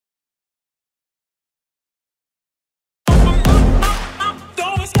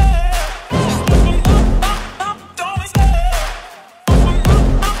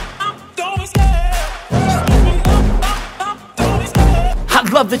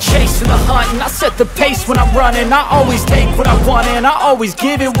the chase and the hunt, and I set the pace when I'm running. I always take what I want and I always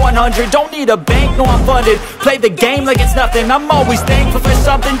give it 100. Don't need a bank, no I'm funded. Play the game like it's nothing. I'm always thankful for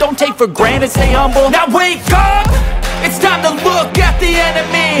something. Don't take for granted, stay humble. Now wake up! It's time to look at the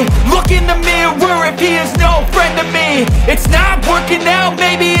enemy. Look in the mirror if he is no friend to me. It's not working out,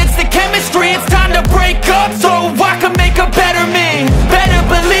 maybe it's the chemistry. It's time to break up so I can make a better me. Better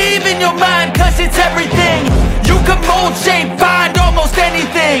believe in your mind, cause it's everything. You can mold, shape, find almost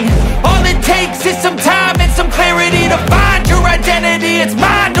anything. All it takes is some time and some clarity to find your identity. It's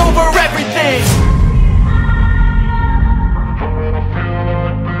mind over everything.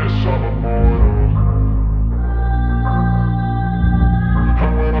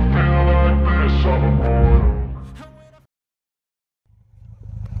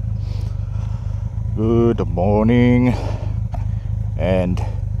 Good morning, and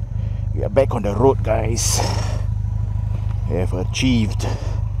we are back on the road, guys. We have achieved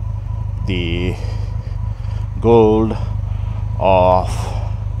the goal of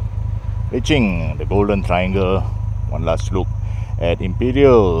reaching the Golden Triangle. One last look at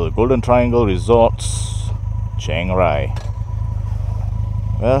Imperial Golden Triangle Resorts, Chiang Rai.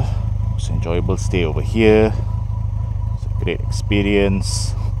 Well, it's an enjoyable stay over here. It's a great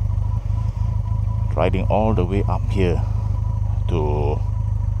experience. Riding all the way up here to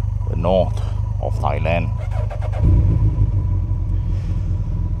the north of Thailand.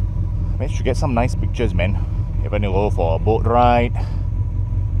 Managed to get some nice pictures, man. Even to go for a boat ride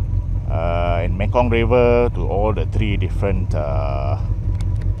in Mekong River to all the three different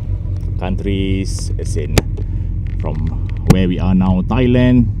countries, as in from where we are now,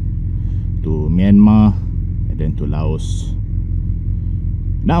 Thailand, to Myanmar, and then to Laos.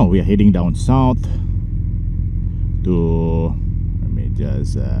 Now we are heading down south to, let me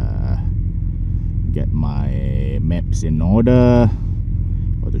just get my maps in order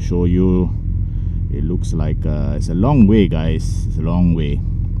to show you. It looks like it's a long way, guys. It's a long way.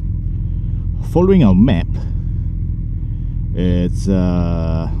 Following our map, it's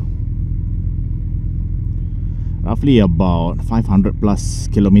roughly about 500 plus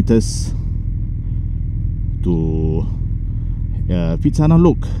kilometers to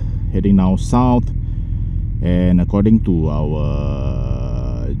Phitsanulok, heading now south, and according to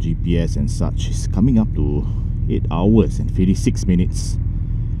our GPS and such, it's coming up to 8 hours and 56 minutes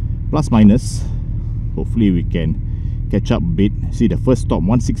plus minus. Hopefully we can catch up a bit. See, the first stop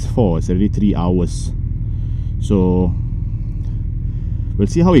 164 is already 3 hours, so we'll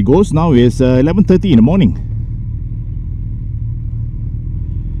see how it goes. Now it's 11:30 in the morning.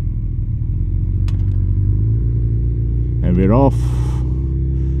 And we're off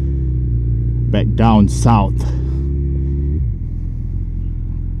back down south.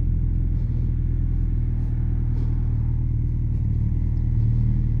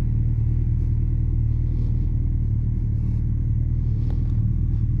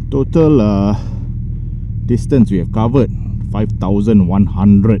 Total distance we have covered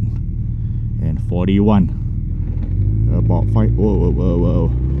 5,141. About 5.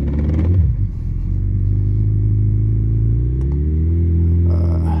 Whoa.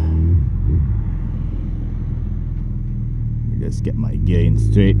 Just get my gear in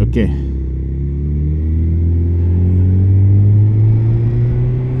straight. Okay.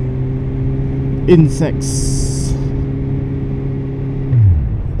 Insects.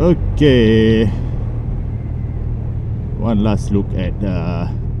 Okay. One last look at the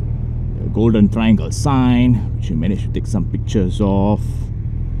Golden Triangle sign, which we managed to take some pictures of.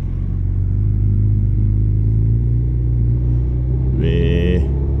 We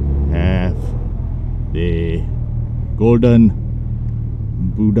have the golden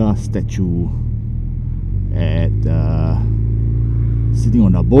Buddha statue at sitting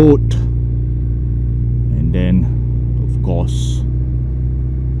on a boat, and then of course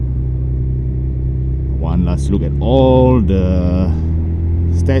one last look at all the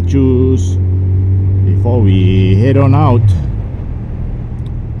statues before we head on out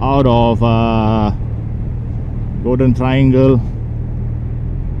of Golden Triangle.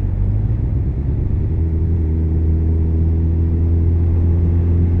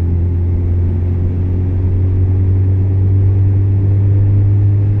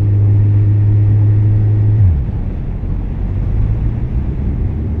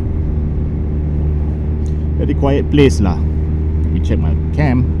 Very quiet place lah. Let me check my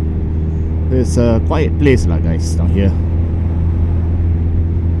cam. It's a quiet place lah, guys, down here.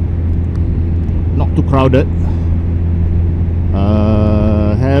 Not too crowded.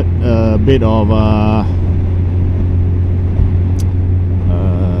 Had a bit of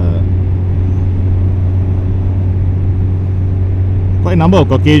quite a number of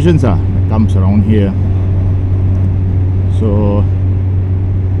Caucasians that comes around here. So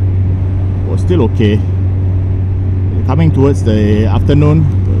was still okay. Coming towards the afternoon,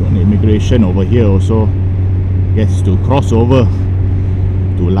 immigration over here also gets to cross over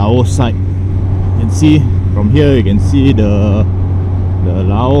to Laos side. You can see from here, you can see the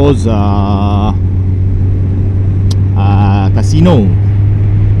Laos casino.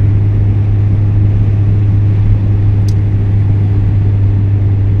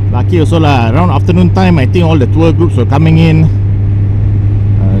 Lucky also lah, around afternoon time I think all the tour groups were coming in.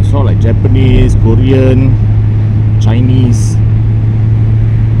 Saw like Japanese, Korean, Chinese,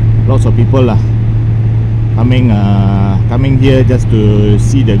 lots of people lah coming here just to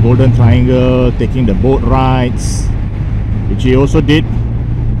see the Golden Triangle, taking the boat rides, which he also did.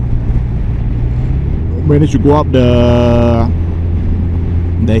 Managed to go up the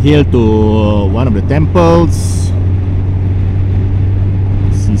hill to one of the temples,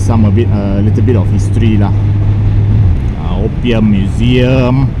 see some a little bit of history lah. Opium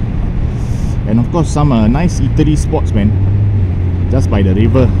museum, and of course some nice eatery spots, man, just by the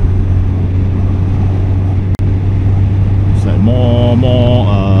river. It's like more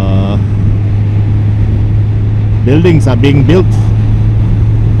buildings are being built.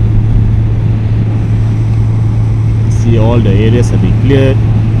 See all the areas have been cleared,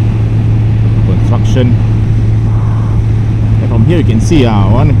 construction. And from here you can see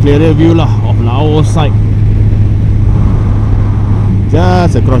one clearer view lah of Laos side,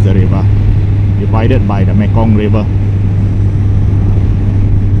 just across the river, divided by the Mekong River.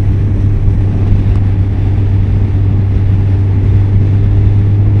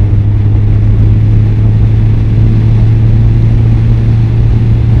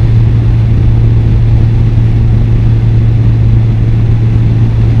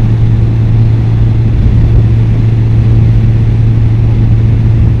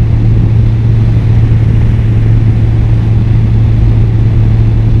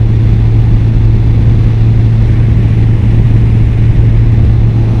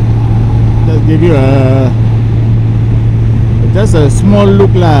 Give you just a small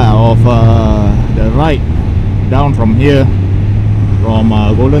look lah of the ride down from here, from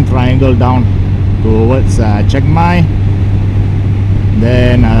Golden Triangle down towards Chiang Rai,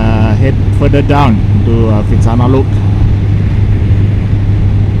 then head further down to Phitsanulok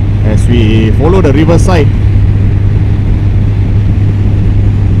as we follow the riverside.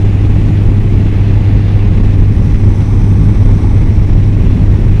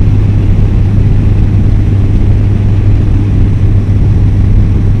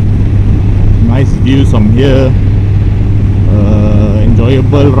 Views from here,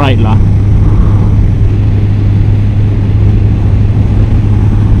 enjoyable ride lah.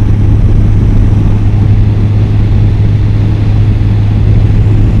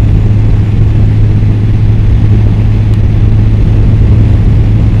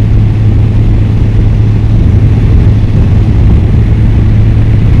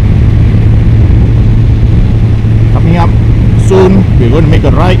 Coming up soon, we're going to make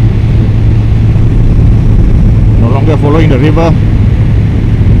a right, following the river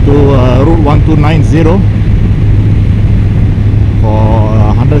to Route 1290 for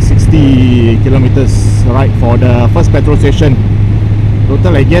 160 kilometers ride for the first petrol station.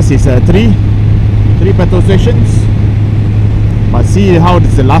 Total I guess is three petrol stations, but see how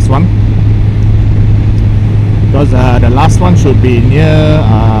this is the last one, because the last one should be near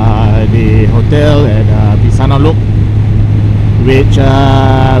the hotel at Phitsanulok, which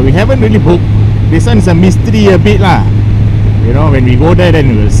we haven't really booked. This one is a mystery a bit lah. You know, when we go there then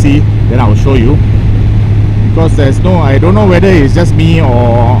we will see, then I will show you. Because there's no, I don't know whether it's just me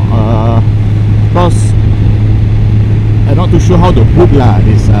or because I'm not too sure how to book lah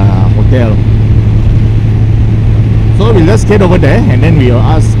this hotel. So we'll just head over there and then we'll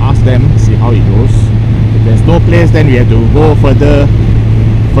ask them, see how it goes. If there's no place, then we have to go further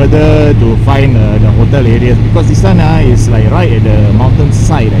to find the hotel areas, because this one is like right at the mountain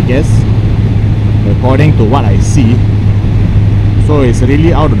side, I guess, according to what I see. So it's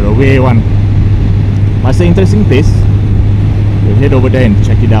really out of the way one, but it's an interesting place. We'll head over there and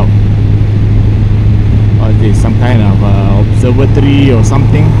check it out. Or there's some kind of observatory or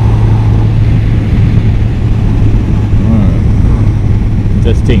something.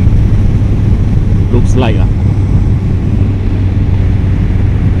 Interesting, looks like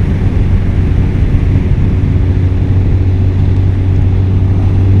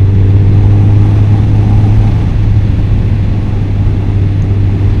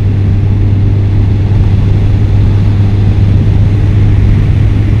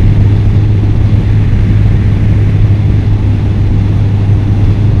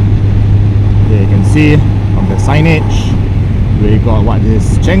see from the signage, we got what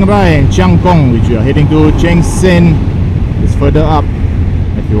is Chiang Rai and Chiang Kong, which we are heading to. Chiang Sen is further up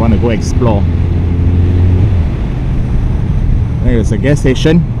if you want to go explore. There's a gas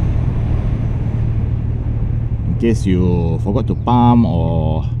station in case you forgot to pump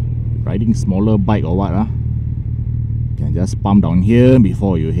or riding smaller bike or what. You can just pump down here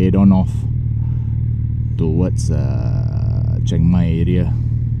before you head on off towards Chiang Mai area.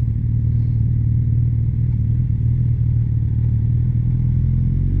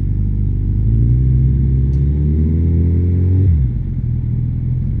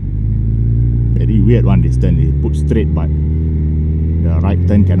 Very weird one, this turn. They put straight but the right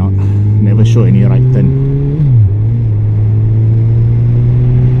turn cannot, never show any right turn.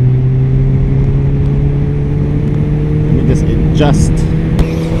 Let me just adjust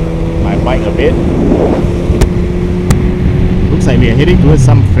my bike a bit. Looks like we are heading towards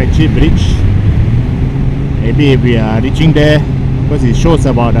some Phrae bridge. Maybe we are reaching there, because it shows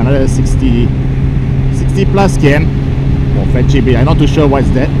about another 60 plus km for Phrae bridge. I'm not too sure what's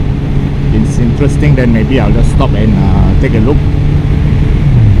that. If it's interesting, then maybe I'll just stop and take a look.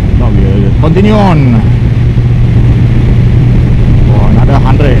 Now we'll continue on for another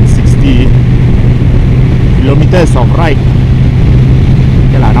 160 kilometers of ride.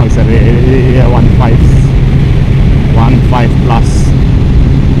 Okay lah, now it's a 15 plus.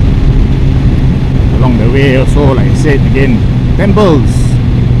 Along the way also, like I said again, temples.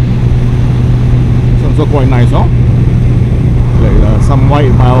 It's also quite nice, huh? Like some white,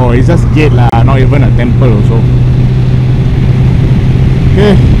 oh, it's just gate lah, not even a temple also.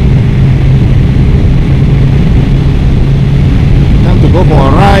 Okay, time to go for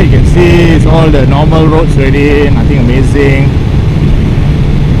a ride. You can see it's all the normal roads already, nothing amazing.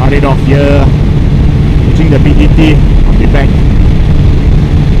 Started off here, reaching the PTT. I'll be back.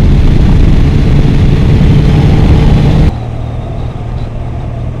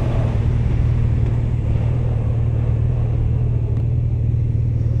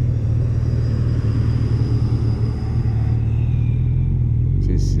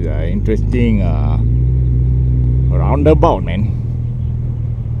 This is interesting roundabout, man.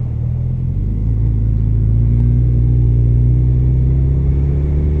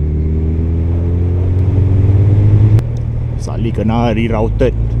 Suddenly kena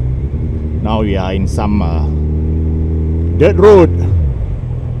rerouted. Now we are in some dirt road.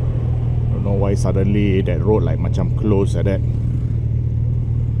 Don't know why suddenly that road like macam close like that.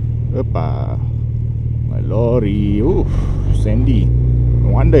 Epa, my lorry, oof, sandy.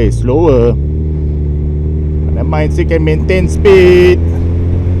 No wonder it's slower. Never mind, still can maintain speed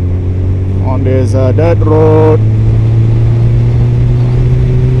on this dirt road.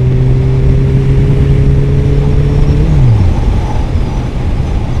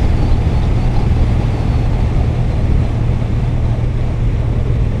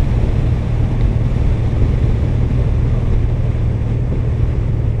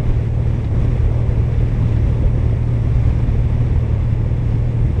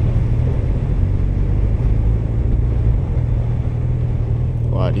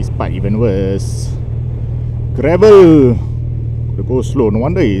 This part even worse. Gravel. To go slow. No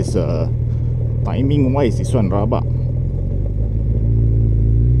wonder it's timing wise this one rabak.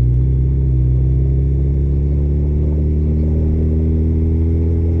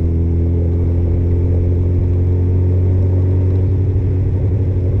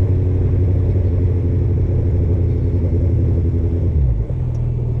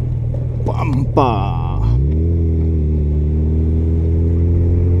 Pampa.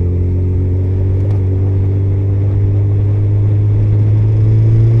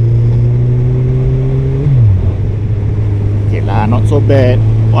 Not so bad.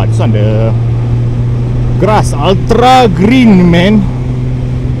 Wow, this one the grass ultra green, man.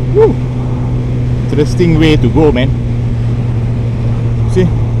 Woo. Interesting way to go, man. See, you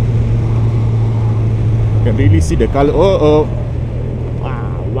can really see the color. Oh,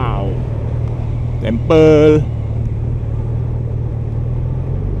 wow. Temple.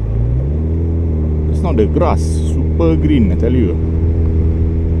 It's not the grass, super green, I tell you.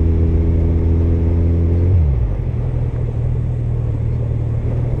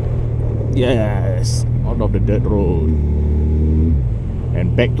 Yes, out of the dirt road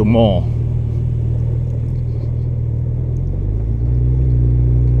and back to more.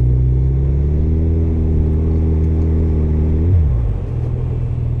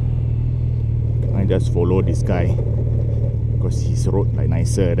 I just follow this guy because his road like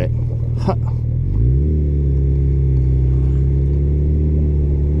nicer that. Ha.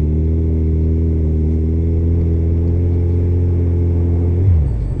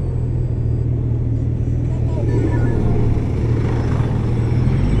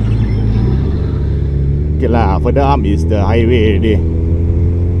 further up is the highway already.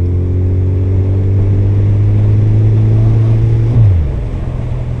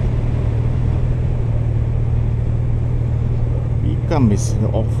 Become is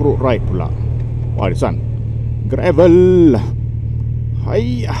off-road ride pula. Wah, this one gravel.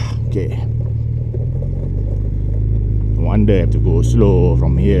 Hiya. Okay. No wonder I have to go slow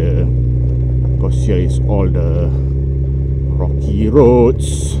from here, because here is all the rocky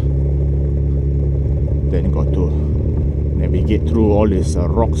roads. Then got to navigate through all these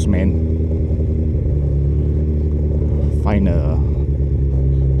rocks, man. Find a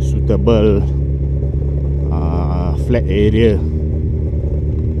suitable flat area.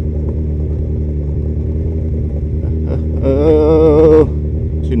 So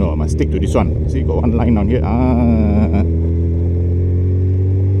you know, I must stick to this one. See, got one line on here.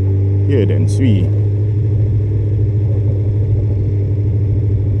 Here then, sweet.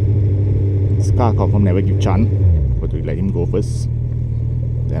 This car confirm never give chance, but we let him go first.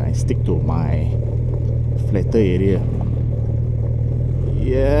 Then I stick to my flatter area.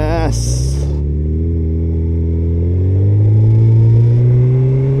 Yes.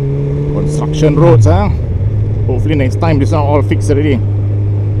 Construction roads, huh? Hopefully next time this one all fixed already.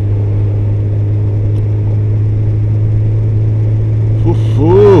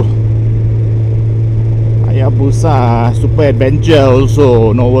 Hayabusa super adventure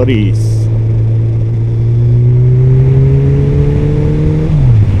also, no worries.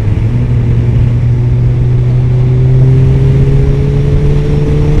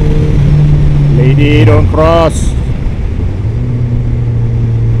 Lady, don't cross.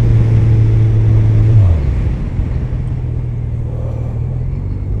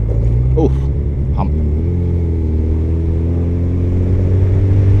 Oh, hump.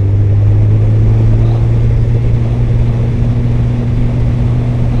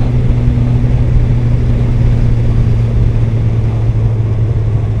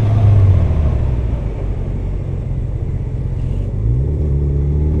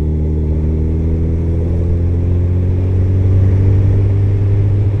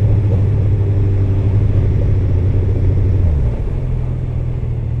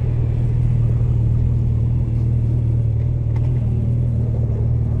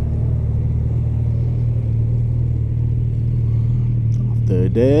 After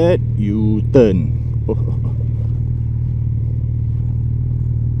that, you turn.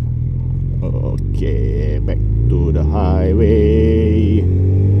 Okay, back to the highway.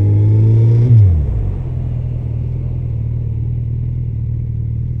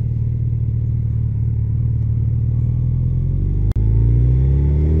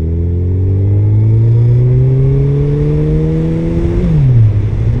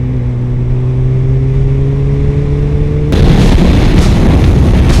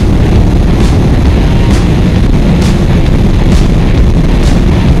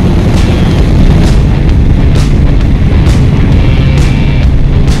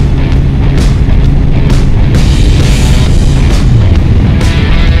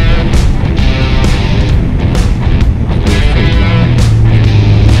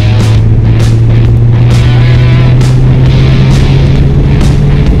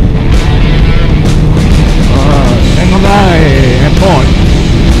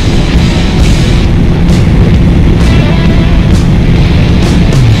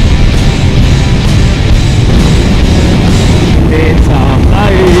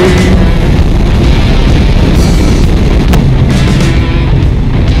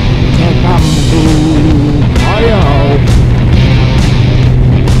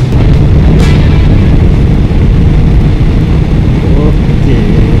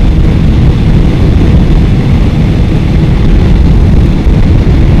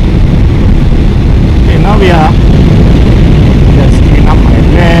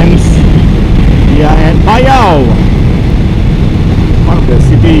 Phayao, one of the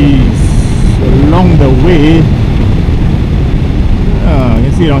cities along the way. You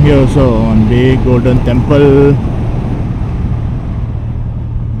can see down here also one big golden temple.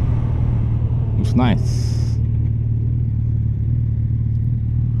 It's nice.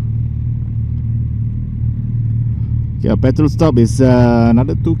 Yeah, petrol stop is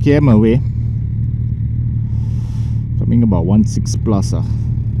another 2 km away. Coming about 1.6 plus.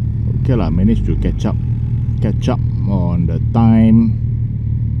 Okay lah, managed to catch up on the time.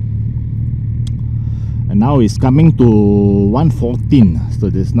 And now it's coming to 1:14. So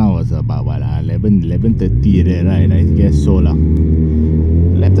just now was about what, 11:30 there, right? I guess so lah.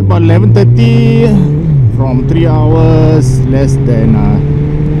 Left about 11:30 from 3 hours, less than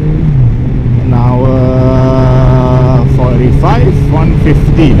an hour 45,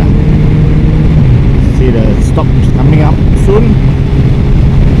 150 lah. See the stop is coming up soon.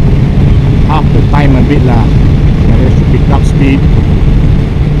 Half the time a bit lah. Managed to pick up speed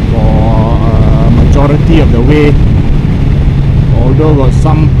for majority of the way. Although got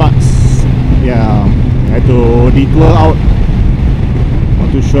some parts, yeah, had to detour out.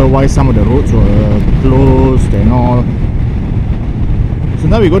 Not too sure why some of the roads were closed and all. So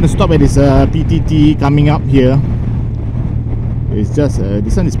now we're going to stop at this PTT coming up here. It's just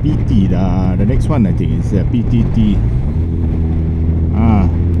this one is PT. The next one I think is PTT.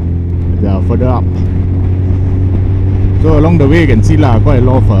 They are further up. So along the way you can see lah, quite a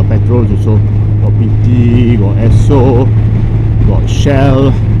lot of petrols also. Got PT, got Esso, got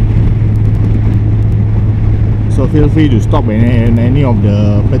Shell. So feel free to stop in any of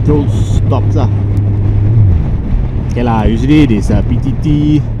the petrol stops lah. Okay lah, usually this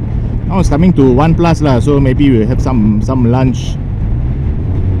PTT now it's coming to 1 plus lah, so maybe we'll have some lunch.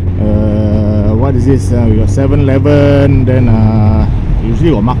 What is this? We got 7-Eleven, then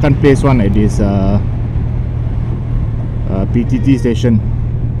usually got makan place one at this PTT station.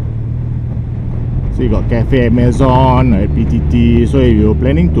 So you got Cafe Amazon at PTT. So if you're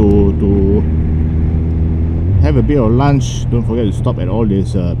planning to have a bit of lunch, don't forget to stop at all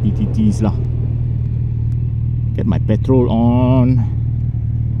these PTTs lah. Get my petrol on.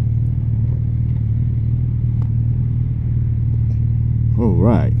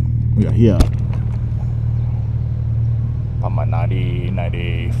 Alright, we are here. Pamanadi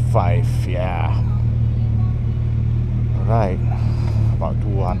 95, yeah. Alright, about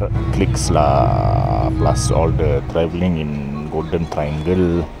 200 clicks lah, plus all the travelling in Golden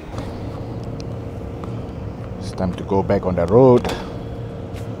Triangle. It's time to go back on the road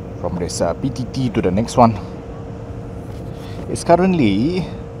from this PTT to the next one. It's currently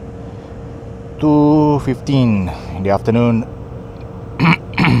 2:15 in the afternoon.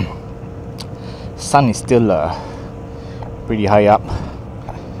 Sun is still pretty high up.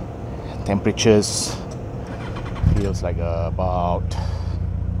 Temperatures feels like about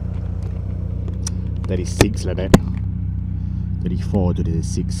 36 like that. 34 to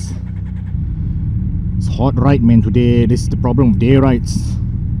 36. It's hot right man today. This is the problem of day rides.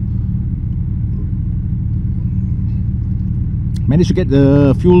 Managed to get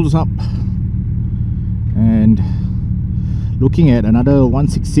the fuels up and looking at another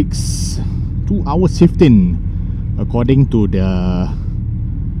 166, 2 hours 15 according to the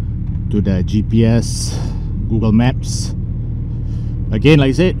GPS Google Maps. Again, like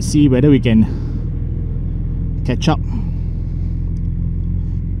I said, see whether we can catch up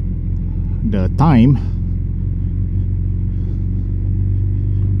the time,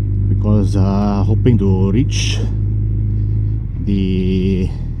 because hoping to reach the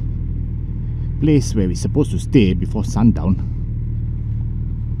place where we're supposed to stay before sundown.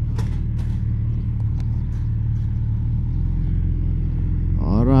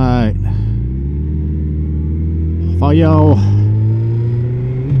 Alright, Phayao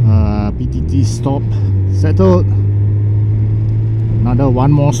PTT stop settled. Another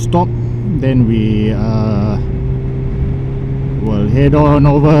one more stop, then we will head on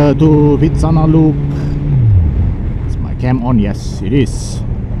over to Phitsanulok. Is my cam on? Yes, it is.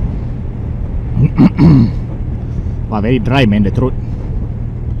 Wow, very dry man, the throat.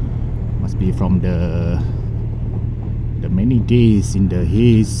 Must be from the many days in the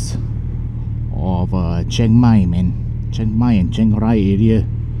haze of Chiang Mai man. Chiang Mai and Chiang Rai area.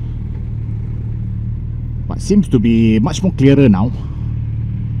 But seems to be much more clearer now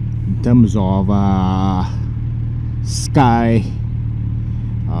in terms of sky,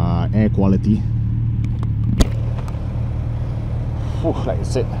 air quality. Like I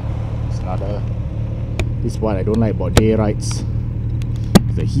said, it's another. This is what I don't like about day rides: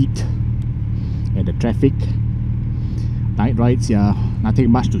 the heat and the traffic. Night rides, yeah, nothing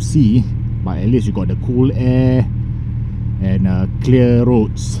much to see, but at least you got the cool air and clear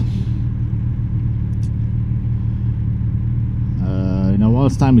roads. In a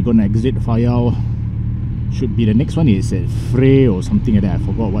while's time, we're gonna exit Phayao. Should be the next one is at Phrae or something like that. I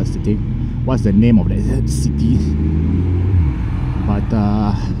forgot what's the name of that city. But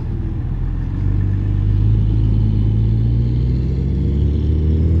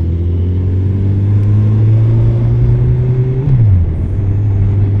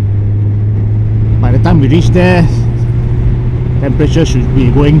by the time we reach there, temperature should be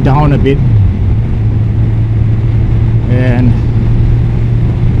going down a bit, and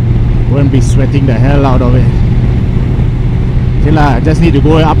won't be sweating the hell out of it. Okay lah, just need to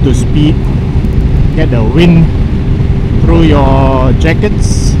go up to speed, get the wind through your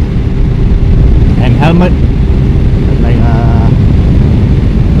jackets and helmet. Like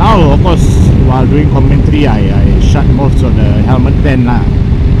now, of course, while doing commentary, I shut most of the helmet then lah.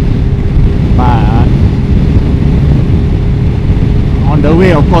 But on the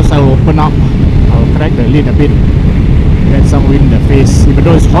way, of course, I will open up. I'll crack the lid a bit, get some wind in the face, even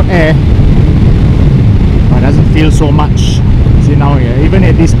though it's hot air, but it doesn't feel so much. See now, even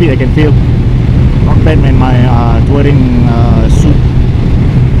at this speed I can feel not bad when my touring suit.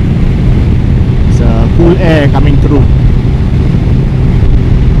 It's cool air coming through.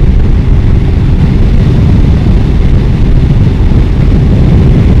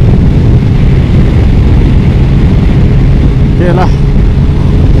 Okay lah.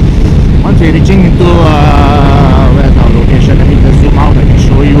 Once we're reaching into where's our location, let me just zoom out. I can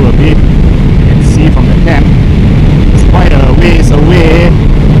show you a bit. You can see from the camp, it's quite a ways away.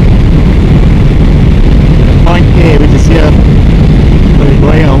 The point A, which is here, so we're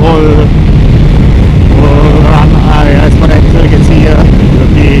going a whole run. That's what actually you can see here.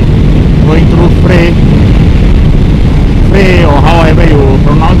 We'll be going through Phrae, or however you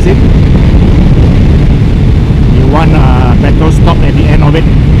pronounce it. One petrol stop at the end of it,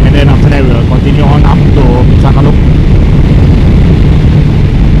 and then after that we'll continue on up to Phitsanulok.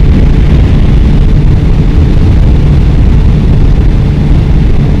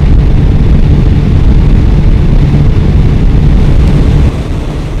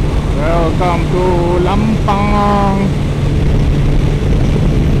 Welcome to Lampang.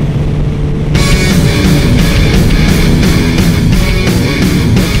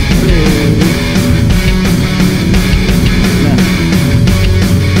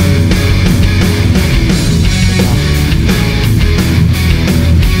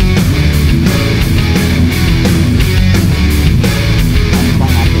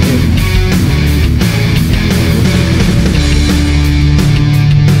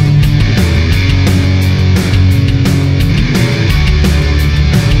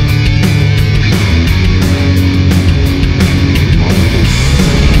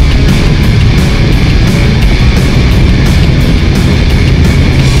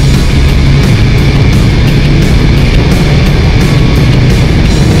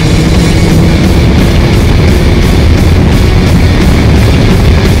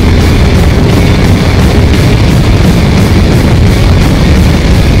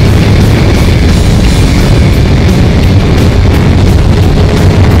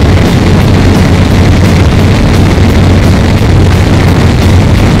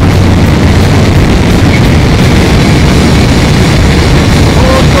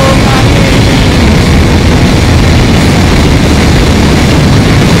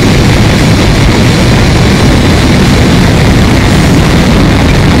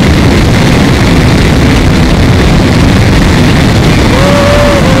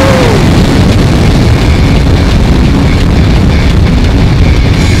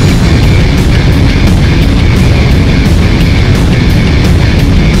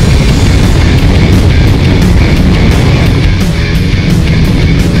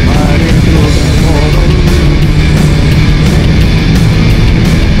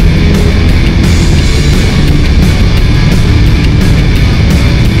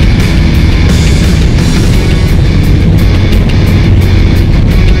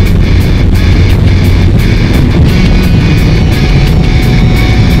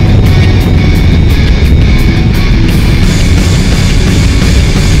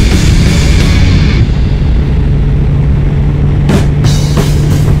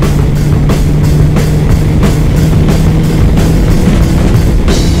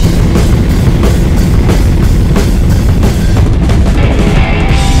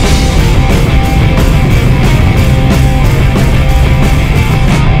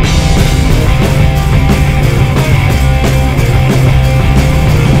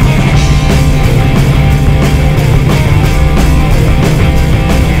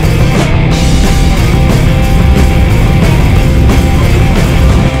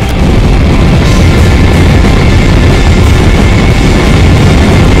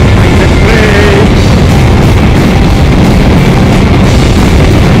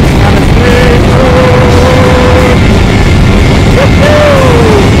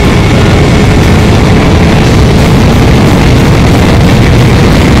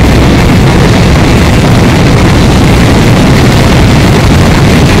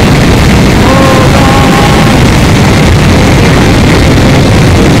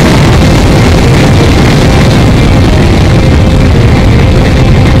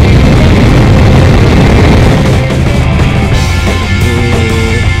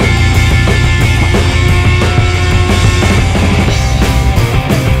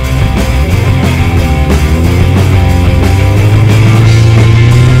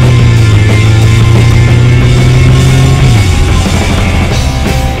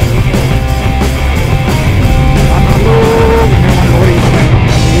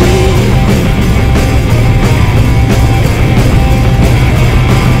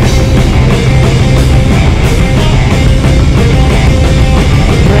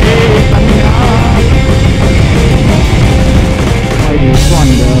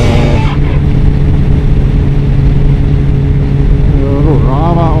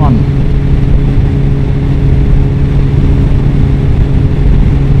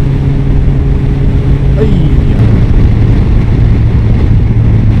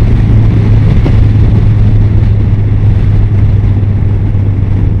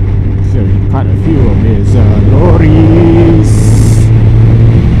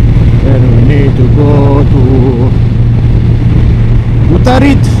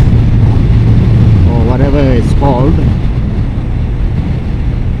 Sarit, or whatever it's called.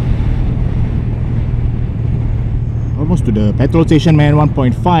 Almost to the petrol station, man.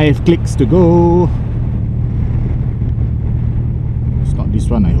 1.5 clicks to go. It's not this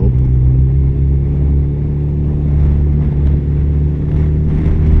one, I hope.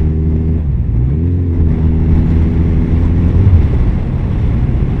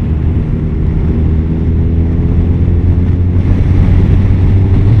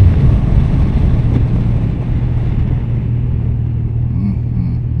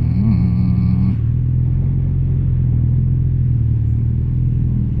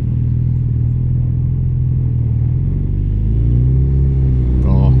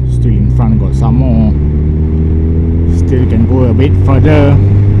 Some more. Still can go a bit further.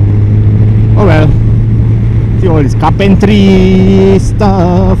 Oh well. See all this carpentry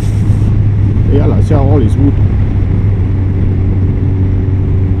stuff. Yeah lah, see all this wood.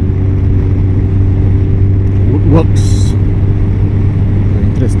 Woodworks.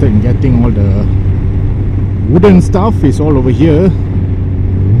 I'm interested in getting all the wooden stuff. Is all over here.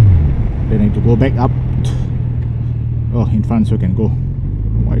 Then I need to go back up. Oh, in front so I can go.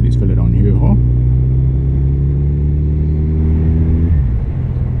 Why this fella down here, huh?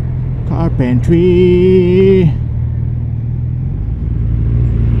 Carpentry.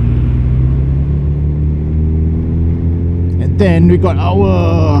 And then we got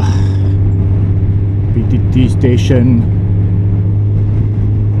our PTT station.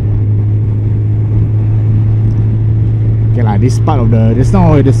 Okay lah, this part of the just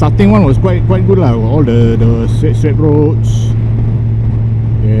now the starting one was quite good lah. All the straight roads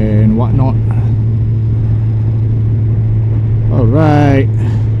and whatnot. Alright,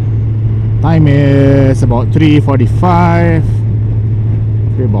 time is about 3:45.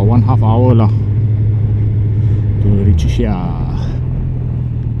 Okay, about 1/2 hour lah to reach here.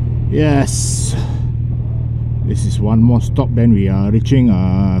 Yes, this is one more stop, then we are reaching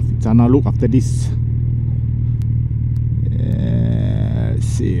Phitsanulok after this. Let's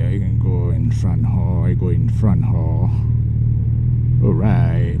see, I can go in front hall. I go in front hall.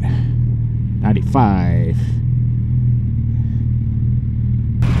 Alright, 95.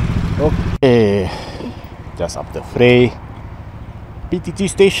 Okay, just after Phrae PTT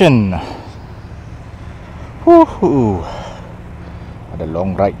station. Woohoo! What a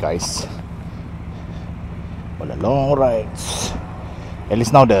long ride, guys. What a long ride. At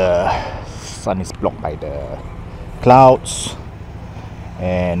least now the sun is blocked by the clouds,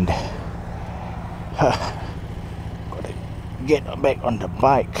 and get back on the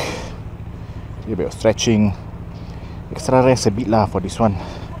bike. A bit of stretching, extra rest a bit lah for this one.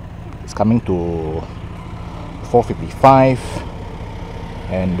 It's coming to 4:55,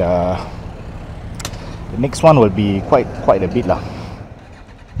 and the next one will be quite a bit lah.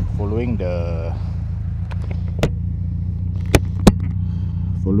 Following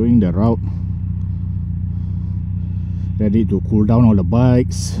the route, ready to cool down all the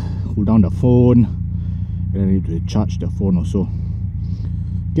bikes, cool down the phone. And I need to charge the phone also.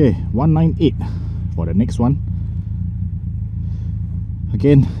 Okay, 198 for the next one.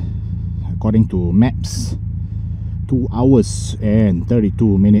 Again, according to maps, 2 hours and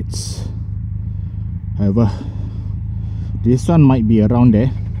 32 minutes. However, this one might be around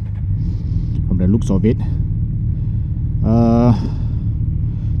there from the looks of it.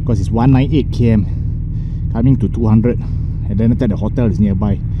 Because it's 198 km coming to 200, and then the hotel is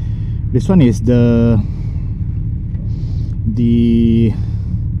nearby. This one is the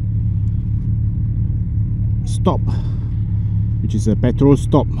stop, which is a petrol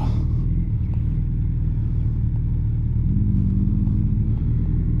stop.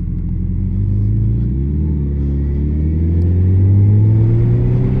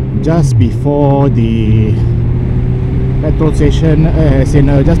 Just before the petrol station, as in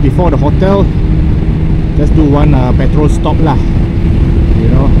just before the hotel. Just do one petrol stop lah, you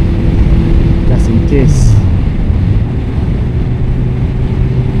know, just in case.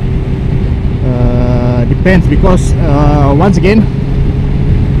 Depends, because once again,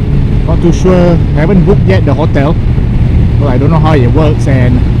 not too sure, haven't booked yet the hotel, so I don't know how it works,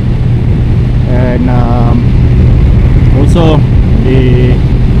 and also there's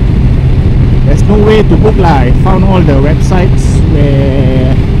no way to book lah. I found all the websites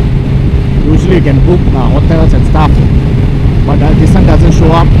where usually you can book hotels and stuff, but this one doesn't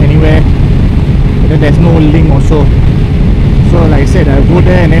show up anywhere, and then there's no link also. So like I said, I'll go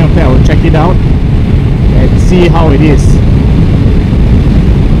there and then after I'll check it out and see how it is.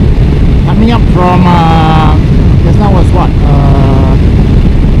 Coming up from just now was what?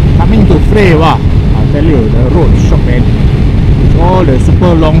 Coming to Phrae, wow, I'll tell you, the road is shock, man. It's all the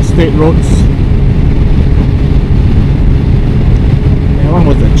super long straight roads. That one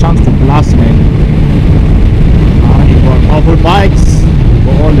was a chance to blast, man. You got powerful bikes, you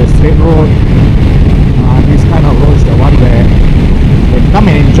got all the straight road. This kind of road is the one where you come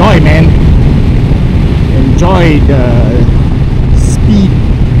and enjoy, man. Enjoy the speed.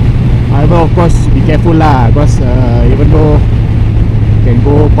 However, of course, be careful lah, because even though you can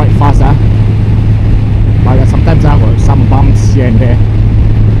go quite fast, but sometimes got some bumps here and there.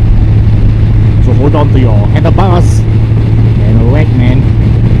 So hold on to your handlebars and whack, man.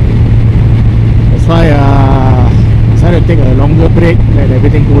 That's why I decided to take a longer break, let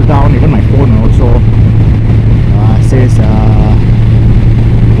everything cool down. Even my phone also says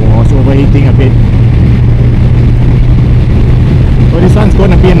was overheating a bit. So this one's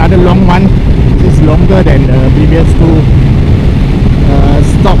going to be another long one. This is longer than the previous two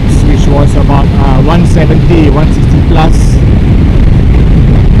stops, which was about 170, 160 plus.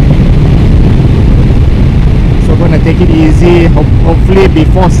 So going to take it easy. Hopefully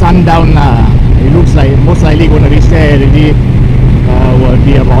before sundown, it looks like most likely going to reach there already. Will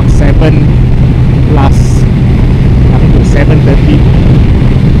be about 7 plus, coming to 7:30.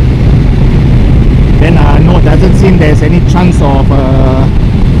 Then no, it doesn't seem there's any chance of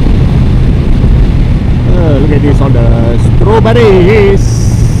look at this, all the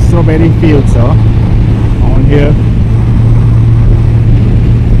strawberry fields on here.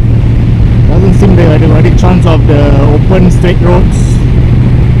 Doesn't seem there's any chance of the open straight roads.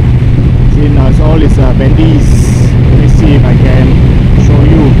 See, now it's all is bendies. Let me see if I can show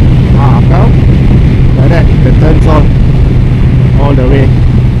you. Like that, the turns all the way.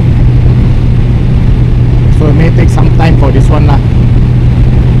 So it may take some time for this one lah.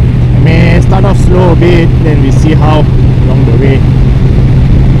 I may start off slow a bit, then we see how along the way.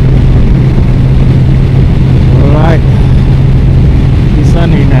 Alright, this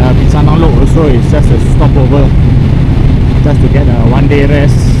one in Phitsanulok also is just a stopover, just to get a 1 day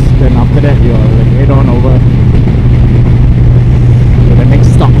rest. Then after that you'll head on over to the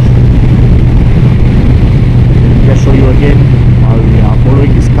next stop. Just show you again while we are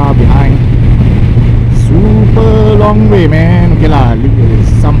following this car behind. Super long way, man. Okay lah,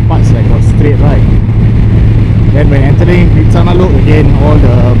 some parts like got straight right. Then when entering Phitsanulok again, all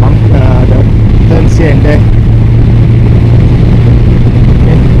the turns here and there.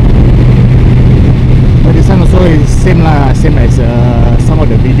 Okay. But this one also is same lah, same as some of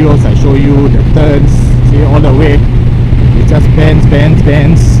the videos I show you. The turns, see, all the way. It just bends,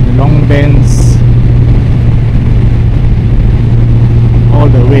 long bends all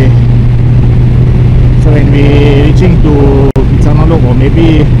the way. So when we reaching to Phitsanulok, or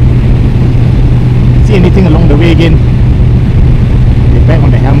maybe see anything along the way again, get back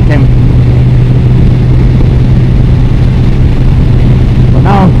on the helm cam. For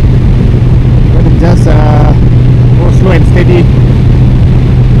now, we're going to just go slow and steady.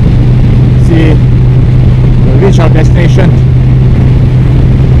 See, we'll reach our destination.